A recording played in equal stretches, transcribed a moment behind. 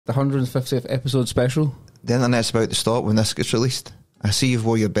The 150th episode special. The internet's about to stop when this gets released. I see you've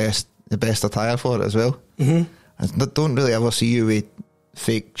wore your best attire for it as well. Mm-hmm. I don't really ever see you with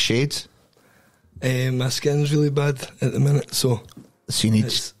fake shades. My skin's really bad at the minute, so you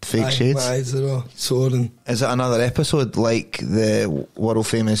need fake shades. My eyes are all sore. And is it another episode like the world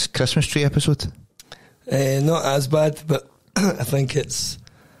famous Christmas tree episode? not as bad, but I think it's,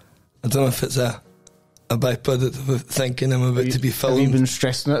 I don't know if it's a byproduct of thinking I'm about to be filmed. Have you been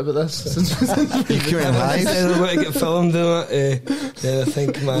stressing out about this? You coming live? I'm about to get filmed and I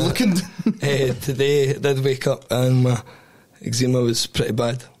think today I did wake up and my eczema was pretty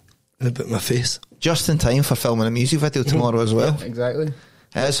bad and about my face. Just in time for filming a music video tomorrow as well. Yeah, exactly.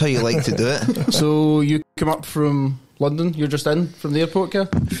 That's how you like to do it. So you come up from London, you're just in from the airport, Kev?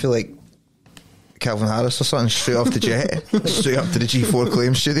 I feel like Calvin Harris or something, straight off the jet, straight up to the G4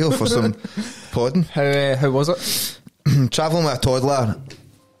 Claim studio for some podding. How was it? Travelling with a toddler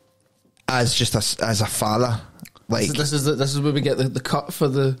as a father. Like this is where we get the cut for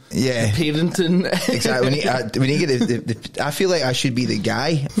the parenting. Exactly. We need to get I feel like I should be the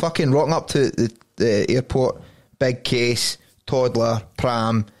guy fucking rocking up to the airport, big case, toddler,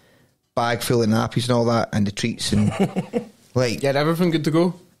 pram, bag full of nappies and all that, and the treats and like get everything good to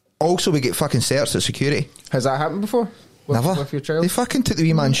go. Also, we get fucking searched at security. Has that happened before? Never. With your child? They fucking took the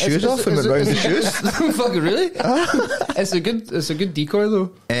wee man's shoes off and went round the shoes. Fucking really? It's a good decoy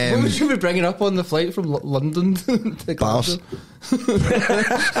though. What would you be bringing up on the flight from London to Glasgow?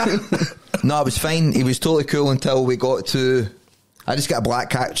 No, it was fine. He was totally cool until we got to. I just got a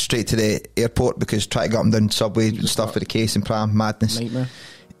black cat straight to the airport because trying to get him down subway and stuff with the case and pram madness.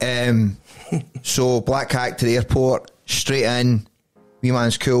 Nightmare. So black cat to the airport, straight in. Wee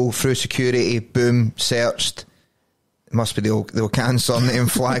man's cool, through security, boom, searched. It must be the old can surname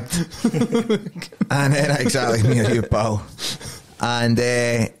flagged. And then, exactly, me or you, pal. And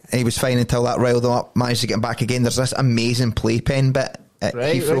he was fine until that riled him up, managed to get him back again. There's this amazing playpen bit at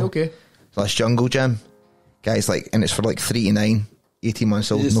Ifor. Right, okay. This jungle gym. Guys, like, and it's for like 3 to 9, 18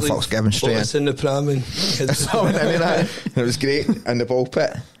 months old, no fucks given, straight in. It's in the pram and it was great, in the ball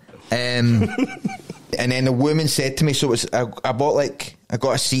pit. And then the woman said to me, so it was, I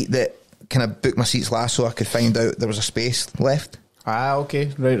got a seat that kind of booked my seats last so I could find out there was a space left. Ah,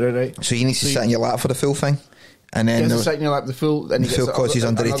 okay, right. So you need to sit in your lap for the full thing. And then sit in your lap the full, and the full because he's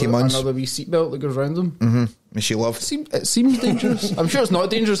under 18 months. Another wee seatbelt that goes around him. Mm-hmm. Which she loved. It seems dangerous. I'm sure it's not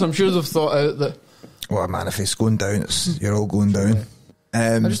dangerous. I'm sure they've thought out that. Well, man, if it's going down, you're all going down.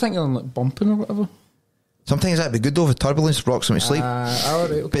 I just think you're like bumping or whatever. Sometimes that'd be good though, if turbulence rocks them to sleep. Right,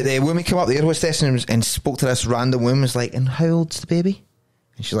 okay. But the woman came up, the air hostess, and spoke to this random woman, was like, and how old's the baby?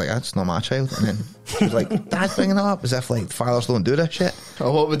 And she's like, that's not my child. And then she was like, Dad's bringing it up as if like fathers don't do this shit.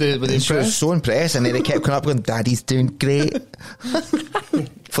 Oh, what would they she was so impressed, and then they kept coming up going, Daddy's doing great.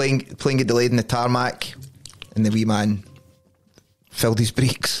 Playing get delayed in the tarmac, and the wee man filled his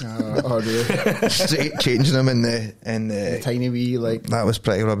breeks. Oh dear. Straight changing them in the tiny wee, like, that was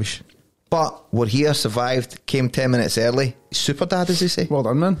pretty rubbish. But we're here, survived, came 10 minutes early. Super dad, as they say. Well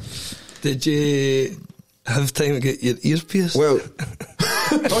done, man. Did you have time to get your ears pierced? Well,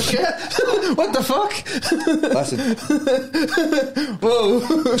 oh shit! What the fuck? Listen.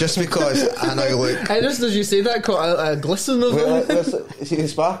 Whoa! Just because I now look. I just, as you say that, caught a glisten of it. See the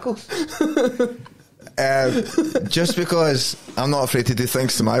sparkles? Just because I'm not afraid to do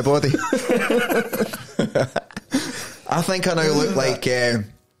things to my body. I think I now look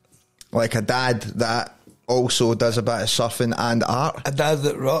like a dad that also does a bit of surfing and art. A dad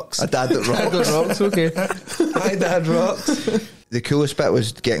that rocks. Dad that rocks, okay. My dad rocks. The coolest bit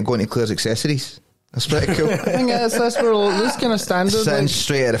was going to Claire's accessories. That's pretty cool. I think that's where this kind of standard. Sitting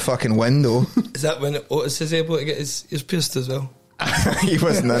straight at the fucking window. Is that when Otis is able to get his ears pierced as well? He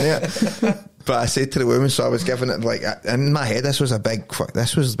wasn't in it. But I said to the woman, so I was giving it like in my head. This was a big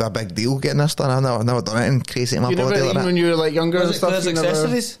deal getting this done. I've never done anything crazy in my body like that. When you were like younger and stuff. Claire's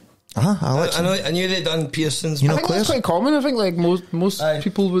accessories. I knew they'd done piercings. You know, I think that's quite common. I think like most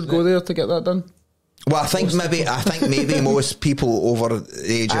people would go there to get that done. Well, I think maybe most people over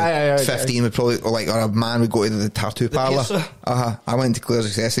the age of 15 would probably, or a man would go to the tattoo parlour. I went to Claire's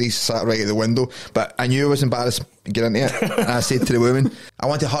Accessories, sat right at the window, but I knew I was embarrassed to get into it. And I said to the woman, I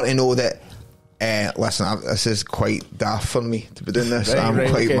wanted her to know that, listen, this is quite daft for me to be doing this. I'm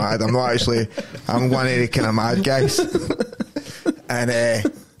quite mad. I'm not actually, I'm one of the kind of mad guys.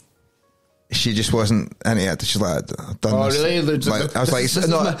 And she just wasn't into it. She's like, I've done this. Really? Like, I was like,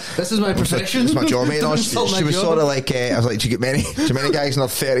 this is my profession. It's my job, mate. No, she was sort of like, I was like, do you get many guys in their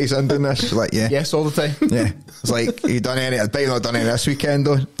 30s in doing this? She's like, yeah. Yes, all the time. Yeah. I was like, have you done any? I bet you've not done any this weekend,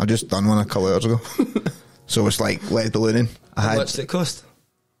 though. I just done one a couple of hours ago. So it's like lead ballooning. How much did it cost?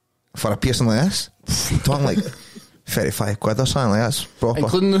 for a piercing like this, talking like 35 quid or something like that. That's proper.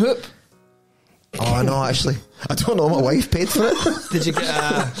 Including the hoop? Oh no, actually, I don't know. My wife paid for it. Did you get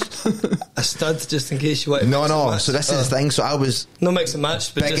a stud just in case you wanted? No. So this is the thing. So I was no mix and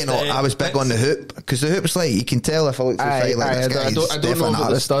match, but just I was big on the hoop because the hoop's like you can tell if I look to the side like this guy. I don't know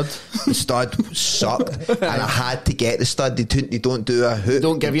about the stud. The stud sucked, and I had to get the stud. They don't do a hoop. They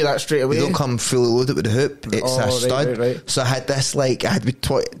don't give you that straight away. They don't come fully loaded with the hoop. It's a stud. Right. So I had this like I had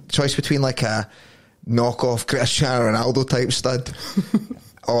choice between like a knockoff Cristiano Ronaldo type stud.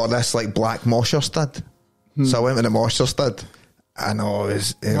 Or this like black Mosher stud. So I went with the Mosher stud. I know it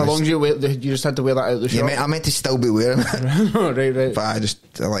was. How long did you wait? You just had to wear that out of the shop? Yeah, I meant to still be wearing it. right. But I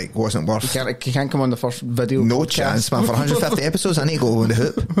just like wasn't worth. You can't come on the first video. No podcast. chance, man. For 150 episodes, I need to go with the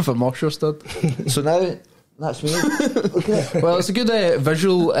hoop with a Mosher stud. So now that's me. Okay. Well, it's a good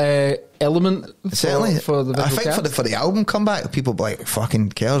visual element. Certainly, for the I think for the album comeback, people be like, "Fucking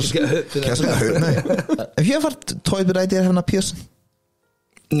cares." Get a hoop. Cares about a hoop now. Have you ever toyed with the idea of having a piercing?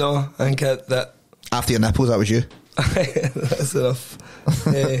 No, I think that after your nipples, that was you. That's enough.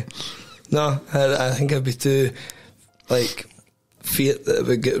 No, I think I'd be too like feared that it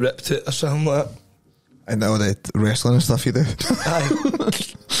would get ripped out or something like that. I know the wrestling and stuff you do. Aye.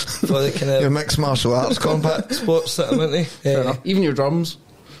 For the kind of your mixed martial arts combat sports that I'm into. Even your drums.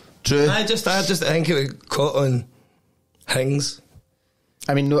 True. I think it would caught on things.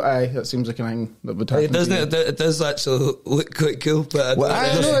 I mean, no, that seems like a thing that would happen. It does actually look quite cool, but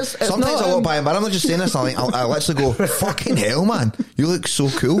sometimes I walk by him, but I'm not just saying this. I literally go, "Fucking hell, man! You look so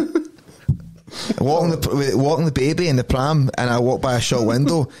cool." Walking the baby in the pram, and I walk by a shop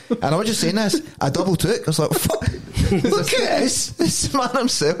window, and I was just saying this. I double took. I was like, "Fuck! Look at this man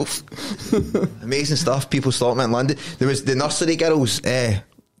himself." Amazing stuff. People stopped me in London. There was the nursery girls. I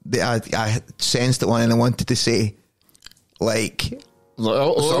sensed that one, and I wanted to say, like.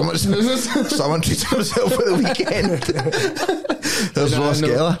 Someone treated himself for the weekend. There's Ross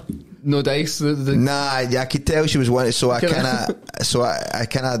Geller. No dice. I could tell she was wanting. So I kind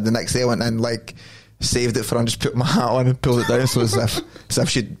of the next day I went and like saved it for her and just put my hat on and pulled it down, so as if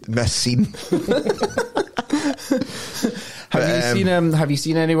she'd missed scene. Have you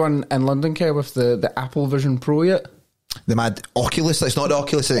seen anyone in London care with the Apple Vision Pro yet? The mad Oculus. It's not the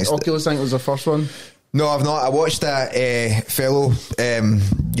Oculus. Oculus, I think, was the first one. No, I've not. I watched that fellow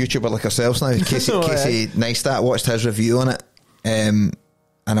YouTuber like ourselves now, Casey Neistat. I watched his review on it, and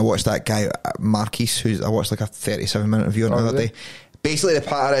I watched that guy Marquis, I watched like a 37-minute review on the other day. Basically, the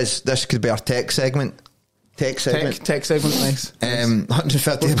part is this could be our tech segment. Tech segment, nice.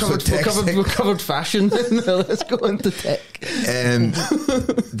 150 episodes. We've covered fashion. Let's go into tech.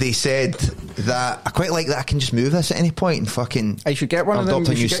 They said that I quite like that I can just move this at any point and fucking. I should get one of them.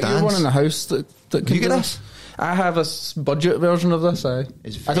 You should get one in the house that can you get this. I have a budget version of this. I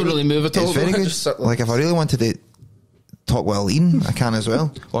don't really move at all. It's very good. Like if I really wanted to talk while eating, I can as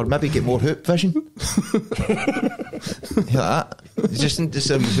well, or maybe get more hoop vision. Hear that? Just a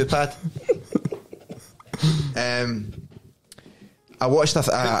hoop pad. I watched a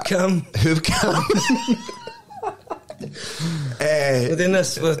hoop cam. We're doing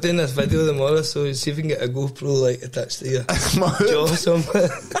this video tomorrow, so see if we can get a GoPro like attached to your jaw somewhere.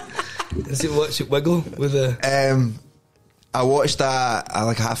 And see watch it wiggle with the. I watched a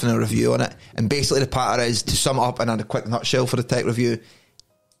like a half an hour review on it, and basically the pattern is, to sum it up in a quick nutshell for the tech review,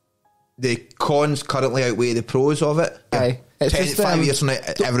 the cons currently outweigh the pros of it. Aye. It's 5 years from now,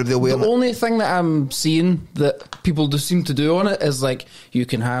 everybody will wear it. The only thing that I'm seeing that people do seem to do on it is like you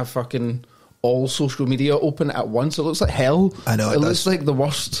can have fucking all social media open at once. It looks like hell. I know. It looks like the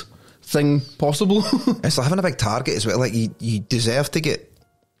worst thing possible. It's like having a big target as well. Like you deserve to get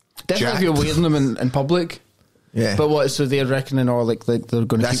definitely if you're wearing them in public. Yeah. But what? So they're reckoning, or like they're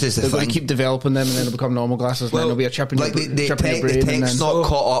going to keep developing them, and then it'll become normal glasses. Well, and then there'll be a chip in your brain. The tech's not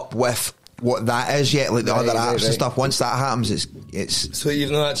caught up with what that is yet, like the other apps and stuff. Once that happens, it's. So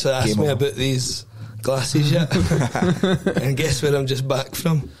you've not actually asked me about these glasses yet, and guess where I'm just back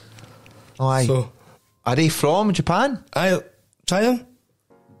from? Oh, aye. So, are they from Japan? I try them.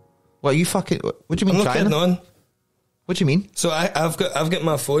 What you fucking? What do you mean? I'm not kidding on. What do you mean? So I've got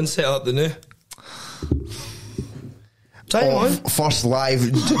my phone set up the new. Try them on. First live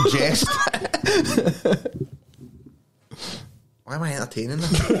jest. Why am I entertaining them?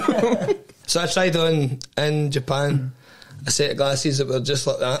 So I tried on in Japan a set of glasses that were just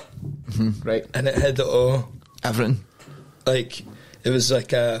like that, right? And it had everything. Like it was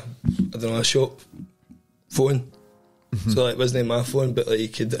like a shop phone. So like it wasn't my phone, but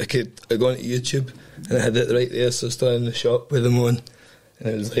like I could go onto YouTube and I had it right there. So I started in the shop with them on, and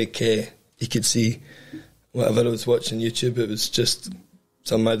it was like you could see whatever I was watching YouTube. It was just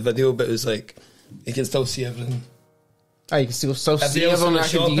some mad video, but it was like you can still see everything. You can still see everyone.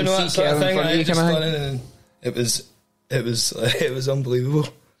 You can see Kevin in front of you, kind of thing. It was unbelievable.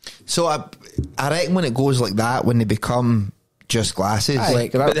 So I reckon when it goes like that, when they become just glasses,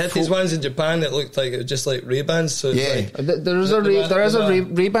 like but they had these ones in Japan that looked like it was just like Ray-Bans. So there is a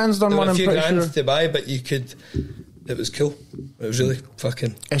Ray-Bans done one. A few I'm pretty grand sure to buy, but you could. It was cool. It was really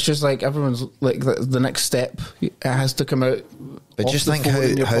fucking. It's just like everyone's like the next step. It has to come out. But just think how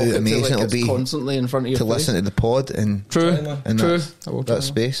amazing it'll be constantly in front of you to listen to the pod and true. That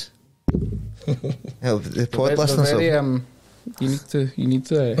space. The pod listeners. Very, you need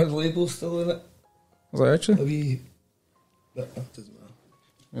to. Are labels still in it? Is that actually? That doesn't matter.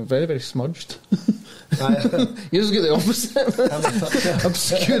 Very, very smudged. You just get the opposite.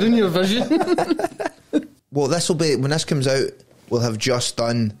 Obscuring your vision. Well, this will be when this comes out. We'll have just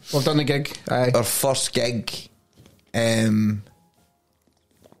done. We've done the gig. Our first gig. New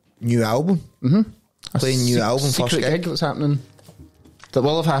album. Playing new album. Secret first gig that's happening. That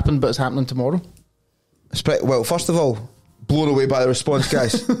will have happened, but it's happening tomorrow. Well, first of all, blown away by the response,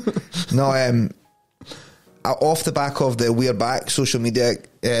 guys. No, off the back of the We're Back social media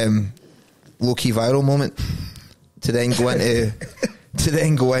low-key viral moment, to then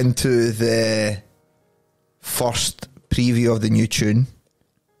go into the first preview of the new tune.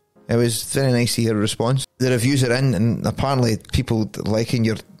 It was very nice to hear a response. The reviews are in, and apparently people liking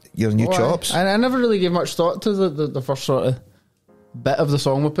your new chops. I never really gave much thought to the first sort of bit of the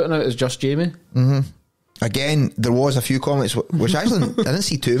song we're putting out is just Jamie. Again, there was a few comments, which actually I didn't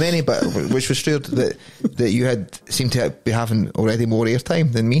see too many, but which was true that you had seemed to be having already more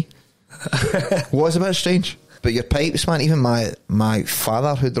airtime than me. Was a bit strange. But your pipes, man, even my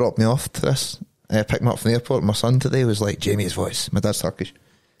father who dropped me off to this, picked me up from the airport, my son today was like, Jamie's voice. My dad's Turkish.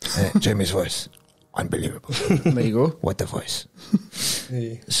 Jamie's voice. Unbelievable. There you go. What a voice.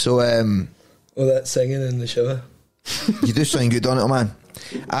 Yeah. So, all that singing in the shower. You do something good on it, man.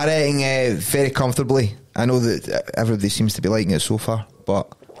 I reckon very comfortably. I know that everybody seems to be liking it so far,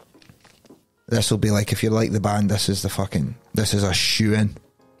 but this will be like, if you like the band, this is a shoe in.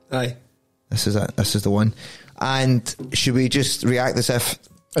 Aye. This is the one. And should we just react as if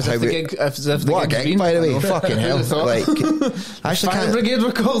the gig? What a gig, by the way! Fucking hell! Like, actually, Fire Brigade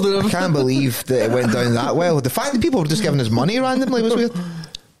were called it. I can't believe that it went down that well. The fact that people were just giving us money randomly was weird.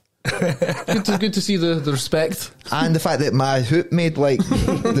 Good to see the respect, and the fact that my hoop made like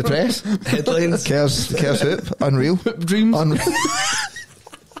the press headlines. Cares hoop, unreal. Hoop dreams. Unreal.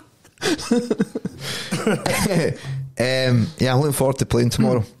 Yeah, I'm looking forward to playing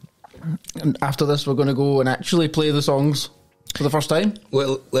tomorrow. And after this, we're going to go and actually play the songs for the first time.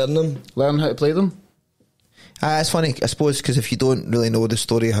 Learn how to play them. It's funny, I suppose, because if you don't really know the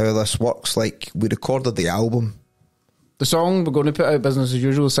story how this works, like we recorded the album. The song we're going to put out, Business as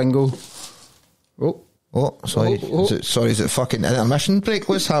Usual, single. Sorry. Is it fucking intermission break?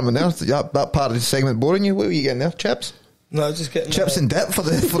 What's happening there? That part of the segment boring you? What were you getting there? Chips? No, I was just getting chips and dip for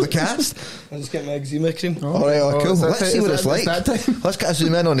the cast. I was just getting my eczema cream. Alright, cool. Let's see what it's like. Let's get a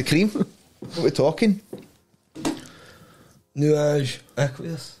zoom in on the cream. What are we talking? Nuage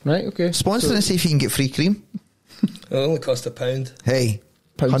Aqueous. Right, okay. Sponsor and see if you can get free cream. It only cost £1. Hey,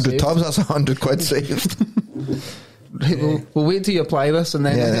 £1 100 saved. tubs, that's £100 saved. Right, we'll wait till you apply this and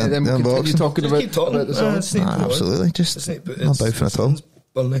then we'll continue talking about the songs. Absolutely, just not boufing at all.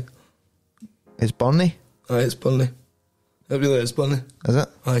 Burnley. It's Burnley? Aye, it's Burnley. It really is Burnley. Is it?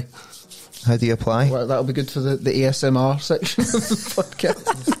 Aye. How do you apply? Well, that'll be good for the ASMR section of the podcast.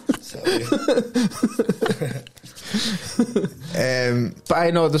 But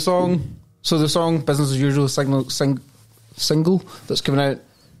I know the song. So the song "Business as Usual" single that's coming out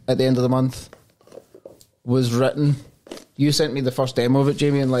at the end of the month was written. You sent me the first demo of it,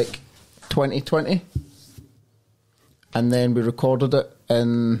 Jamie, in like 2020, and then we recorded it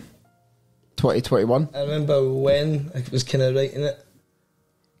in 2021. I remember when I was kind of writing it.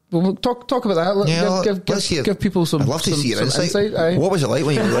 Well, we'll talk about that. Give people some. I'd love to see your insight. Aye. What was it like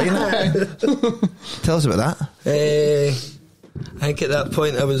when you were writing it? Tell us about that. I think at that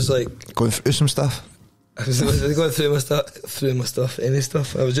point I was like going through some stuff. I was going through my stuff, any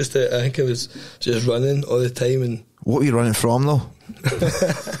stuff. I was just, I think I was just running all the time. And what were you running from, though?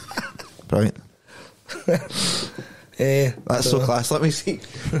 Right. That's so class. Let me see.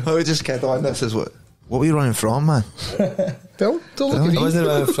 I would just get on this. What were you running from, man? Don't look at me. I wasn't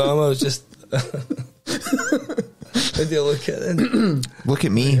running from. I was just. How do you look at it? Look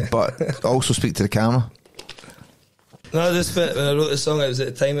at me, but also speak to the camera. No, this bit when I wrote the song, it was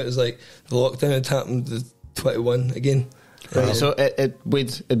at the time. It was like the lockdown had happened, the 21 again. Right, so it'd been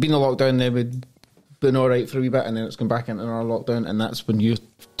a lockdown. Then we'd been alright for a wee bit, and then it's gone back into our lockdown, and that's when you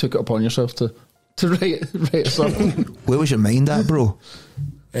took it upon yourself to write a song. Where was your mind at, bro?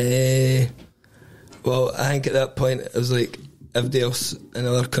 Well, I think at that point it was like everybody else in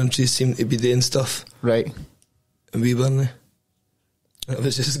other countries seemed to be doing stuff, right? And we weren't. I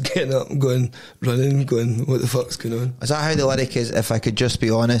was just getting up and going, running, going, what the fuck's going on? Is that how the lyric is? If I could just be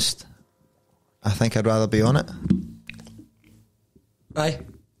honest, I think I'd rather be on it. Aye.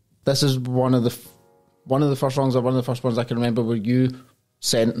 This is one of the first songs, or one of the first ones I can remember where you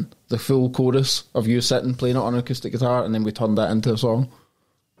sent the full chorus of you sitting playing it on an acoustic guitar, and then we turned that into a song.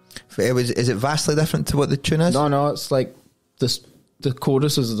 Is it vastly different to what the tune is? No, it's like this. The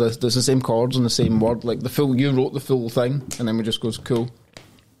chorus is there's the same chords and the same word. Like you wrote the full thing, and then we just goes, cool,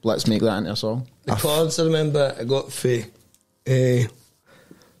 let's make that into a song. The chords, I remember I got for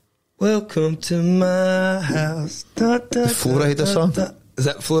welcome to my house. The Florida song? Is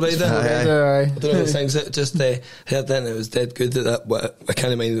that Florida? Aye. I don't know the things that just heard that and it was dead good at that, but I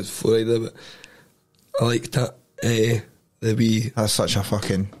can't mind it was Florida, but I liked that. That's such a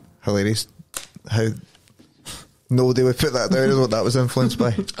fucking hilarious how nobody would put that down as what that was influenced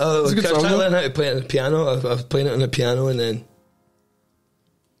by. Oh, I was trying to learn how to play it on the piano. I was playing it on the piano, and then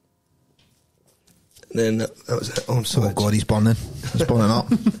that was it. Oh, I'm so Oh god, he's burning. He's burning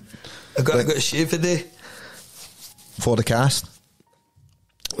up. I got a shave today for the cast.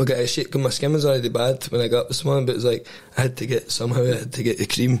 I got a shave because my skin was already bad when I got up this morning, but it was like I had to get the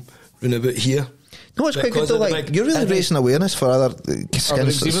cream round about here. No, it's quite good though. Like, you're really raising awareness for other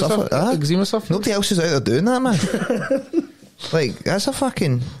skin stuff. Eczema stuff. Nobody else is out there doing that, man. Like, that's a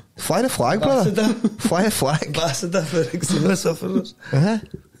fucking fly the flag, brother. Fly the flag. Ambassador for eczema sufferers. That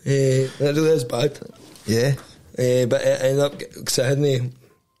really is bad. Yeah. But I ended up because I hadn't.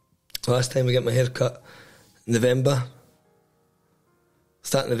 Last time I got my hair cut,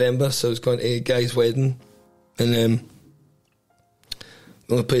 start November, so I was going to a guy's wedding, and the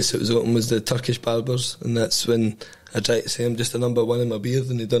only place that was open was the Turkish barbers, and that's when I tried to say I'm just a number one in my beard,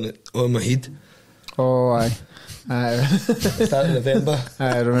 and they done it on my head. Oh, aye. Start in November.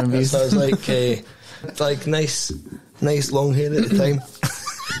 I remember. So I was like nice long hair at the time.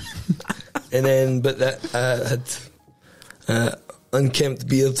 And then, but that I had unkempt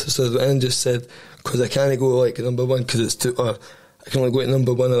beard, so I went and just said, because I can't go like number one because it's too, or I can only go to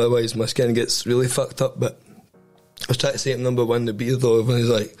number one, otherwise my skin gets really fucked up. But I was trying to say number one, the beard though, when he's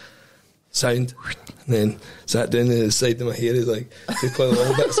like, sound, and then sat down to the side of my hair, he's like, took all the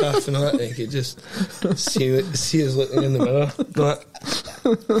long bits off and all that, and you could just see us looking in the mirror. That.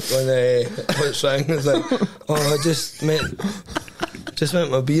 When it rang, it was like, oh, I just meant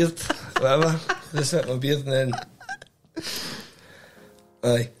my beard, whatever, just meant my beard, and then,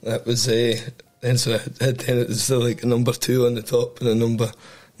 aye, that was, then so I had then it was still like a number two on the top and a number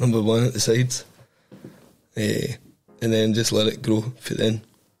one at the sides. And then just let it grow for then.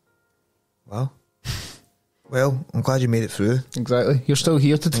 Wow. Well, I'm glad you made it through. Exactly. You're still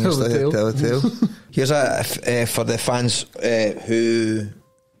here to tell the tale. Here's for the fans who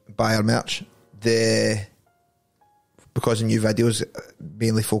buy our merch. Because the new videos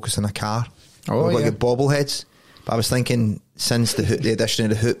mainly focus on a car. Oh, we've got yeah. bobbleheads. But I was thinking, since the addition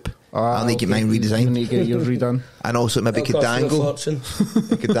of the hoop, I'll need to get mine redesigned. You need to get yours redone. And also maybe could dangle.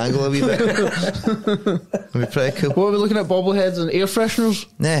 It could dangle a wee bit. That'd be pretty cool. What are we looking at? Bobbleheads and air fresheners?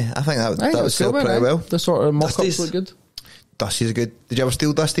 Nah, I think that would sell pretty well. The sort of mock-ups look good. Dusty's are good. Did you ever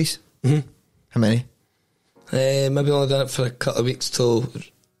steal Dusty's? Mm-hmm. How many? Maybe only done it for a couple of weeks till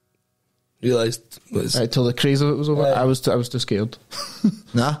realised was till the craze of it was over. I was too scared.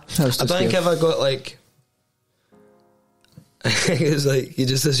 Nah, I don't think if I got like. I think it was like you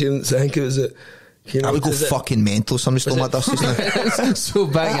just assumed. I think it was a. I would go fucking mental if somebody stole my Dusties now. So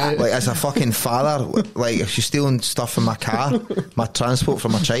bang out. Like, as a fucking father, like, if she's stealing stuff from my car, my transport for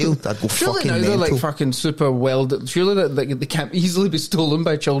my child, I'd go surely fucking now mental. they're like fucking super surely that they can't easily be stolen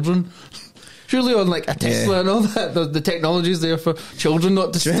by children. Surely on like a Tesla and all that, the technology's there for children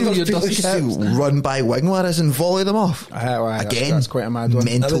not to steal your dusty caps. Run by wing mirrors and volley them off. Again, that's quite a mad one.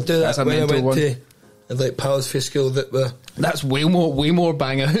 Mental. I would do that that's a when mental I went one. to like pals for school that were. That's way more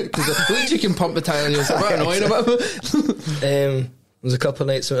bang out because at least you can pump the tire. It's a bit annoying about it. There was a couple of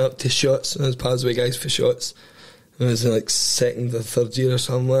nights I went up to shots and I was pals with guys for shots. I was in like second or third year or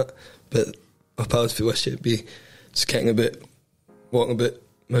something like that. But my pals for wish it'd be just kicking about, walking about,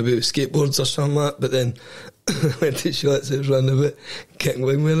 maybe with skateboards or something like that. But then I went to shots, it was running about, kicking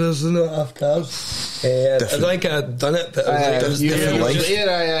wing mirrors and not half cars. I don't think I'd done it, but it was different life.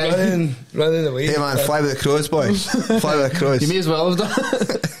 Running away. Hey man, fly with the crows, boys. Fly with the crows. You may as well have done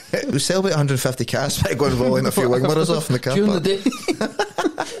it. We sell about 150 cars by going volleying a few wing mirrors off in the car during park. the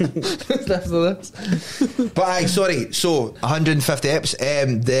day. After this. But aye, sorry. So 150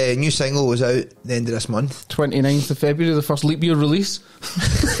 eps. The new single was out the end of this month, 29th of February, the first leap year release.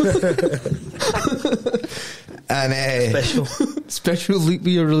 And special leap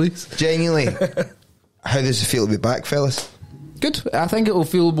year release. Genuinely, how does it feel to be back, fellas? Good. I think it will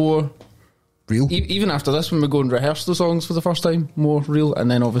feel more real. Even after this, when we go and rehearse the songs for the first time, more real, and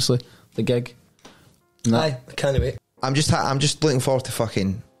then obviously the gig. Aye, I can't wait. I'm just looking forward to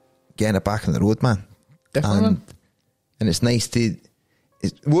fucking getting it back on the road, man. Definitely. And it's nice to.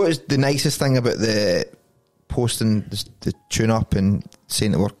 What is the nicest thing about the posting the tune up and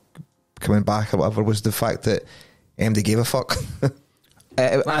saying that we're coming back or whatever was the fact that MD gave a fuck.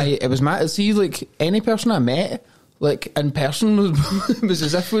 It was mad. See, like any person I met, like in person, was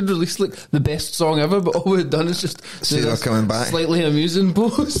as if we'd released like the best song ever, but all we'd done is just say they're coming back. Slightly amusing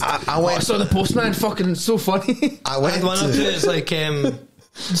post. I saw the postman fucking so funny. I went one up to it. It's like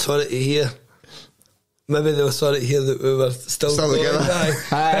sorry to hear. Maybe they were sorry to hear that we were still together.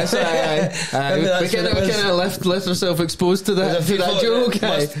 We kind of left ourselves exposed to that joke.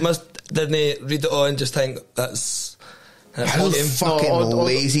 Didn't he read it all and just think that's how fucking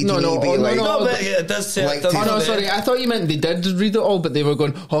lazy do you need to be? But it does say like, sorry, I thought you meant they did read it all, but they were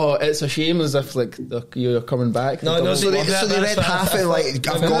going, oh, it's a shame, as if like you're coming back. So they read half it like,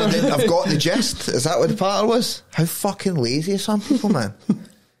 I've got the gist. Is that what the part was? How fucking lazy are some people, man?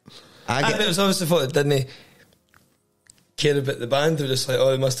 It was obviously thought, didn't he care about the band? They were just like,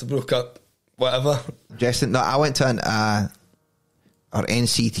 oh, they must have broke up, whatever. Justin, no, I went to our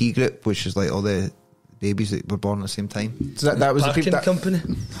NCT group, which is like all the babies that were born at the same time. So that was Parking company.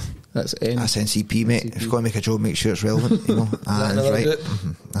 That's NCP, mate. If you've got to make a joke, make sure it's relevant. You know, right.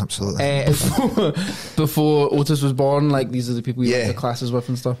 Mm-hmm. Absolutely. Before Otis was born, like these are the people you went to classes with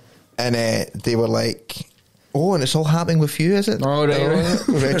and stuff. And they were like, oh, and it's all happening with you, is it? Oh, right.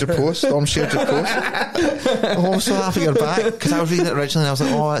 Read your post. Storm shared your post. Oh, I'm so happy you're back. Because I was reading it originally and I was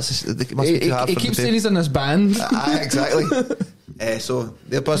like, oh, it must be too hard for He keeps saying he's in this band. Exactly. So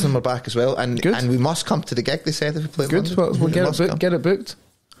they're buzzing, we're back as well. And we must come to the gig, they said, if we play Good. London. We'll get it booked.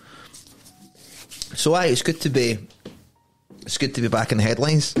 So it's good to be back in the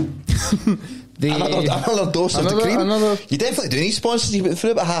headlines. Another dose of the cream. You definitely do need sponsors. You've been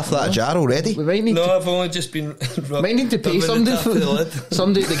through about half that jar already. We might need I've only just been might need to pay somebody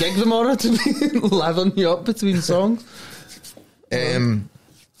somebody to gig Omara to be lathering you up between songs. Anything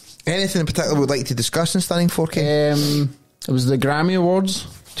in particular we'd like to discuss in Standing 4K? It was the Grammy Awards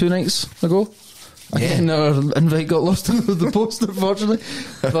 2 nights ago. Again, our invite got lost in the post, unfortunately.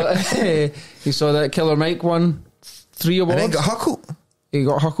 But you saw that Killer Mike won 3 awards. And then got huckled. He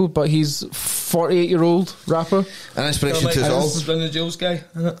got huckled, but he's 48-year-old rapper. An inspiration to us all. Running the Jules guy,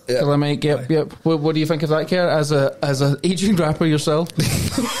 isn't it? Yeah. Killer Mike, yep. What do you think of that, Kerr? As a aging rapper yourself?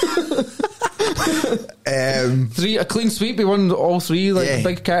 A clean sweep. He won all 3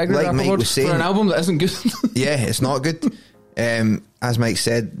 big category rap awards for an album that isn't good. Yeah, it's not good. As Mike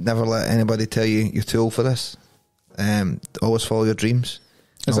said, never let anybody tell you you're too old for this. Always follow your dreams.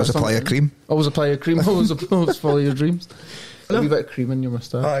 Always apply your cream. Always apply your cream. Always follow your dreams. A wee bit of cream in your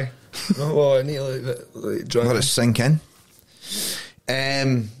moustache. Aye. Well, I need a little bit dry. Let it sink in.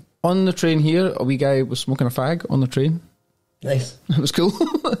 On the train here, a wee guy was smoking a fag on the train. Nice. It was cool.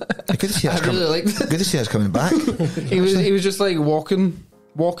 Good to see us really liked it. Good to see us coming back. He was just like walking,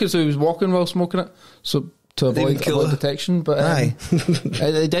 so he was walking while smoking it, so to avoid detection. But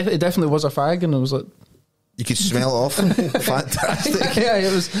it definitely was a fag, and it was like you could smell it off. Fantastic. Yeah,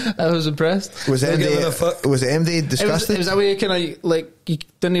 I was impressed. Was MD disgusted? It was that way, kind of like you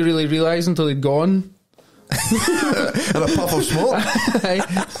didn't really realise until he'd gone. And a puff of smoke. I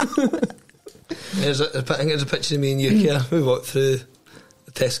think there's a picture of me and you here. We walked through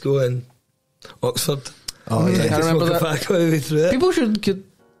the Tesco in Oxford. Oh, yeah. I remember that. Back all the way through it. People could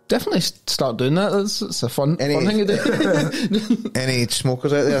definitely start doing that. It's a fun thing to do. Any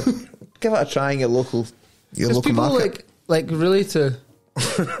smokers out there? Give it a try in your local people market. like really to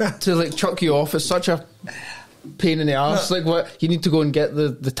like chuck you off. It's such a pain in the arse. Like what you need to go and get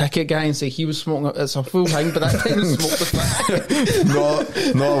the ticket guy and say he was smoking. It's a full thing, but that time he smoked the fag. No,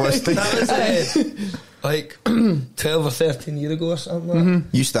 that was like 12 or 13 years ago or something. Like that.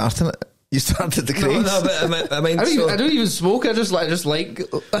 You started it. You started the craze. No, but I mean, I don't even smoke. I just like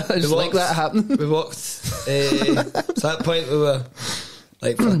that happening. We walked. At that point, we were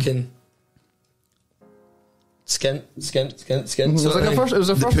like fucking. Skint. It was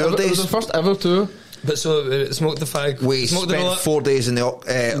the first ever tour. But so we smoked the fag. We spent 4 days in the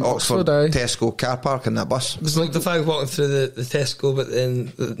Oxford Tesco car park in that bus. We smoked the fag walking through the Tesco, but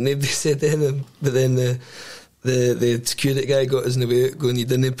then nobody said anything. But then the security guy got us in the way going, you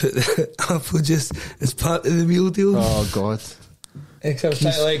didn't put the apple juice as part of the meal deal. Oh God. Because I was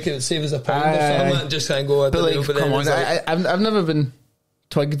trying to like it would save us a pound or something and just kind of go, I don't know, but come on, like, I've never been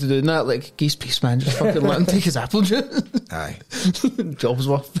twigged to doing that. Like, geese piece, man, just fucking let him take his apple juice. Aye. Job's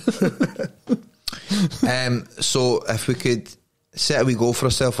worth. So if we could set a wee goal for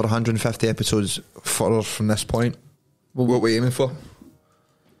ourselves for 150 episodes further from this point, what are we aiming for?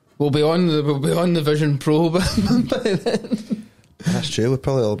 We'll be on the Vision Pro by then. That's true, we'll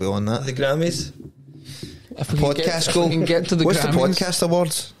probably all be on that. The Grammys. If we podcast goal. Can get to the What's Grammys. the podcast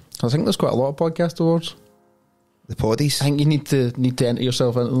awards? I think there's quite a lot of podcast awards. The poddies. I think you need to enter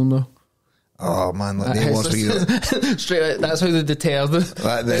yourself into them though. Oh man, like the awards we straight. That's how they deter the.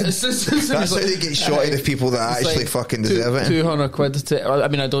 That's how they get shot at the people that actually like fucking deserve it. £200 I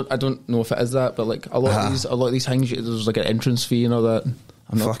mean, I don't know if it is that, but like a lot of these things, there's like an entrance fee and all that.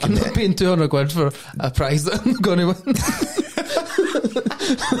 I'm not paying £200 for a prize that I'm going to win.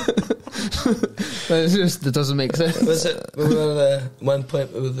 It doesn't make sense. Was it? We were one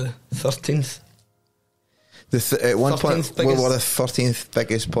point we were the 13th. At one point we were the 13th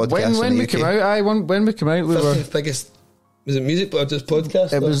biggest podcast when in the we UK. came out, when we came out, we 13th were biggest. Was it music or just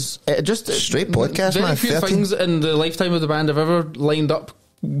podcast? It was just straight podcast. Very man, few 13. things in the lifetime of the band have ever lined up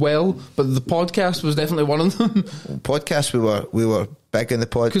well, but the podcast was definitely one of them. Podcast, we were big in the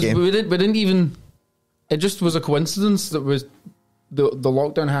pod Because game. we didn't even. It just was a coincidence that was the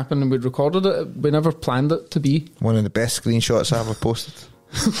lockdown happened and we'd recorded it. We never planned it to be One of the best screenshots I ever posted.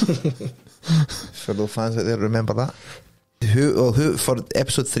 For those fans out there, remember that. Who for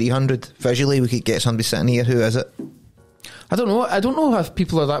episode 300 visually we could get somebody sitting here. Who is it? I don't know if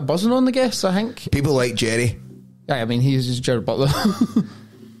people are that buzzing on the guests. I think People like Jerry. Yeah, I mean he's Jared Butler.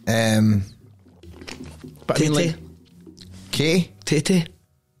 But I mean, like, Katie? Tate?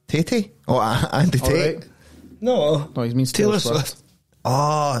 Oh, Andy Tate. right. No, He means Taylor Swift.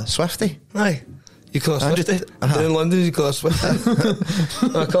 Oh, Swifty. Aye. You call her Andrew- Swifty? Down in London you call her Swifty.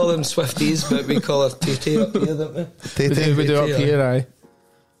 I call them Swifties, but we call her Tate up here, don't we? Tate. We do up here, aye.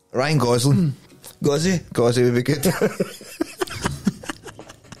 Ryan Gosling. Gozzy would be good.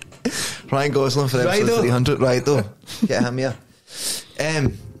 Ryan Gosling for episode 300. Right though. Get him here.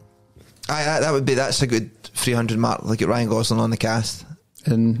 That's a good 300 mark. Like, get Ryan Gosling on the cast.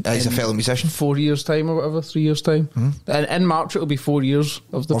 And He's a fellow musician. 4 years time or whatever, 3 years time. And in March it'll be 4 years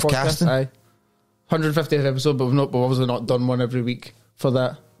of the podcast. Casting. Aye. 150th episode, but we've obviously not done one every week for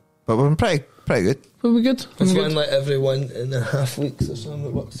that. But we're pretty good. Were we good? It's one like every 1.5 weeks or something.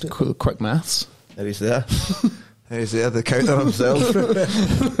 It works out. Quick maths. There he's there. He's there, the counter himself.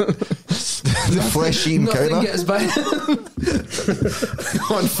 The flesh-eating Nothing counter. gets by.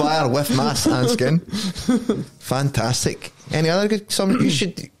 On fire with mass and skin. Fantastic. Any other good?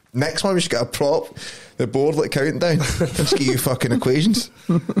 Next one we should get a prop. The board like counting down. Let's get you fucking equations.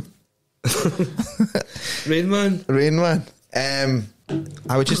 Rain Man. I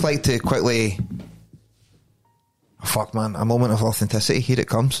would just like to quickly. Oh, fuck, man! A moment of authenticity. Here it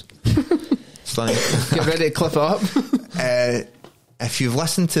comes. Stunning. Get ready to clip it up. If you've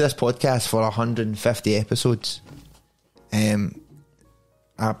listened to this podcast for 150 episodes, I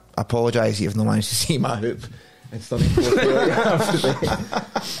apologise you've not managed to see my hoop. It's stunning.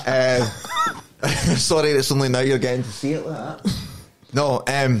 Sorry, it's only now you're getting to see it like that. No,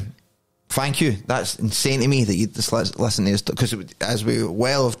 thank you. That's insane to me that you just listen to us, because as we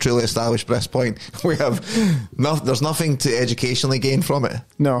well have truly established by this point, we have there's nothing to educationally gain from it.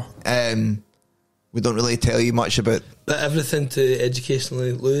 No. We don't really tell you much about, but everything to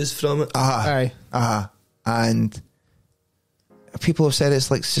educationally lose from it. Aye. And people have said it's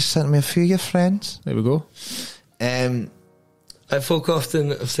like just send me a few of your friends. There we go. Folk often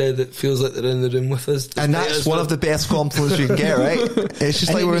have said it feels like they're in the room with us, and that's one of the best compliments you can get, right? It's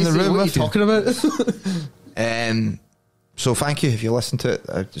just like we're in the room with you. What are you talking about? So thank you if you listen to it.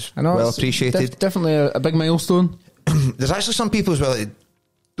 I know, well appreciated. Definitely a big milestone. There's actually some people as well that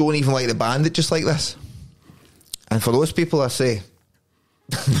don't even like the band that just like this, and for those people I say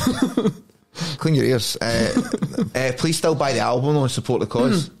clean your ears. Please still buy the album and support the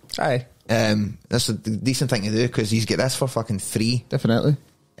cause. Aye. That's a decent thing to do, because you get this for fucking free. Definitely.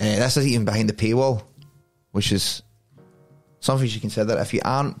 This is even behind the paywall, which is something you should consider. If you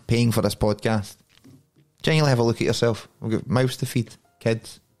aren't paying for this podcast, genuinely have a look at yourself. We've got mouths to feed,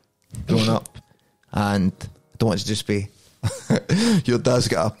 kids growing up, and I don't want it to just be Your dad's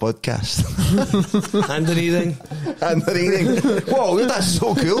got a podcast. And a reading. Whoa, your dad's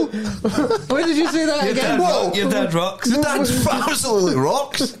so cool. Why did you say that again? Your dad rocks. Your dad absolutely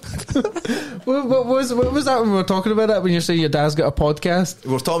rocks. What was that when we were talking about it? When you're saying your dad's got a podcast?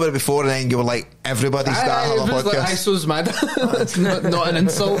 We were talking about it before, and then you were like, everybody's got a podcast. Like, so's my dad. That's not an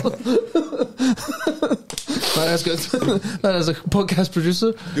insult. That's good. That is a podcast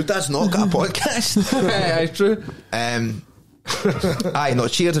producer. Your dad's not got a podcast. Aye, true.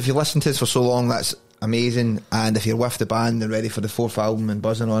 Cheers if you listened to us for so long. That's amazing. And if you're with the band and ready for the 4th album and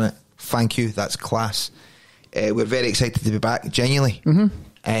buzzing on it, thank you. That's class. We're very excited to be back. Genuinely.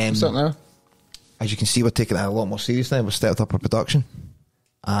 Certainly. As you can see, we're taking it a lot more serious now. We've stepped up our production,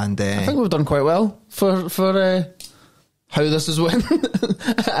 and I think we've done quite well for how this is went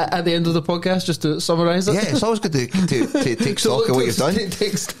at the end of the podcast, just to summarise it. Yeah, it's always good to take stock of what you've done.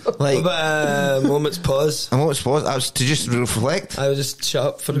 Like, what about a moment's pause? A moment's pause. I was to just reflect. I was just shut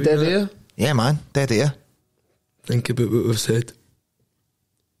up for a dead minute. air. Yeah, man, dead air. Think about what we've said.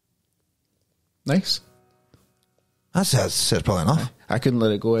 Nice. That's probably enough. I couldn't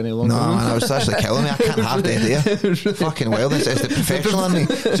let it go any longer. No, man, I was actually killing me. I can't have dead air. Fucking wildness. It's the professional in me.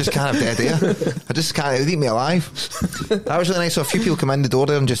 Just can't have dead air. I just can't. It would eat me alive. That was really nice. So a few people come in the door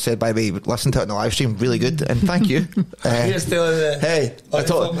there and just said, by the way, listen to it in the live stream. Really good. And thank you. You're still in the... Hey, I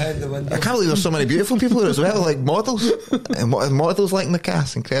can't believe there's so many beautiful people here as well, like models. And models like in the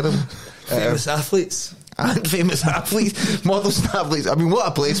cast. Incredible. Famous athletes. And famous athletes. Models and athletes. I mean, what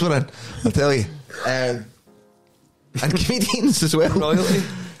a place we're in. I tell you. And comedians as well. Royalty.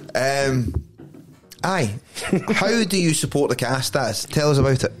 How do you support the cast, Daz? Tell us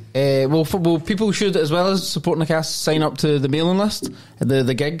about it. Well, people should, as well as supporting the cast, sign up to the mailing list.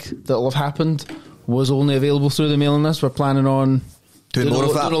 The gig that will have happened was only available through the mailing list. We're planning on doing a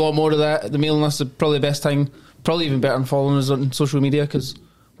lot more of that. The mailing list is probably the best thing, probably even better than following us on social media, because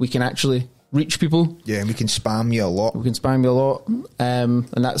we can actually reach people. Yeah, and we can spam you a lot. And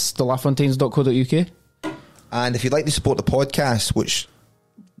that's the LaFontaines.co.uk. And if you'd like to support the podcast, which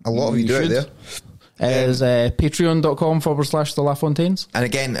a lot of you do out there, is patreon.com/the LaFontaines. And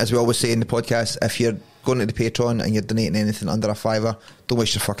again, as we always say in the podcast, if you're going to the Patreon and you're donating anything under $5, don't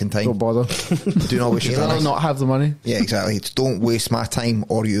waste your fucking time. Don't bother. Do not waste your time. I'll not have the money. Yeah, exactly. Don't waste my time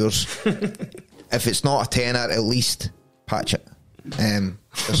or yours. If it's not a tenner, at least patch it.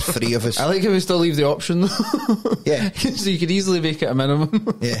 There's 3 of us. I like how we still leave the option though. Yeah. So you could easily make it a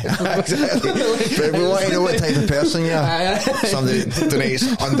minimum. Yeah, exactly. But we want to know what type of person you are. Somebody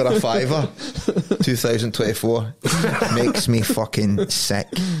donates under $5. 2024 makes me fucking sick.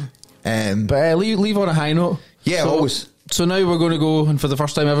 But leave on a high note. Yeah, always. So now we're going to go, and for the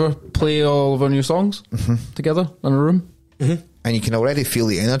first time ever, play all of our new songs together in a room. And you can already feel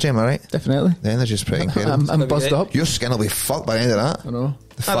the energy, am I right? Definitely. The energy's pretty incredible. I'm buzzed up. Your skin will be fucked by the end of that. I know.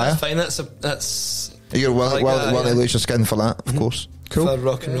 The fire. That's fine. That's You're willing to lose your skin for that, of course. Cool. For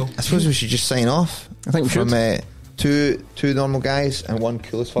rock and roll. I suppose we should just sign off. I think we should. From two normal guys and one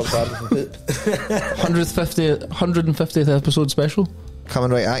cool as fuck Cardiff and poop. 150th episode special. Coming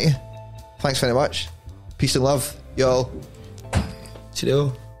right at you. Thanks very much. Peace and love, y'all.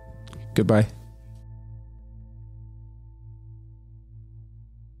 Cheerio. Goodbye.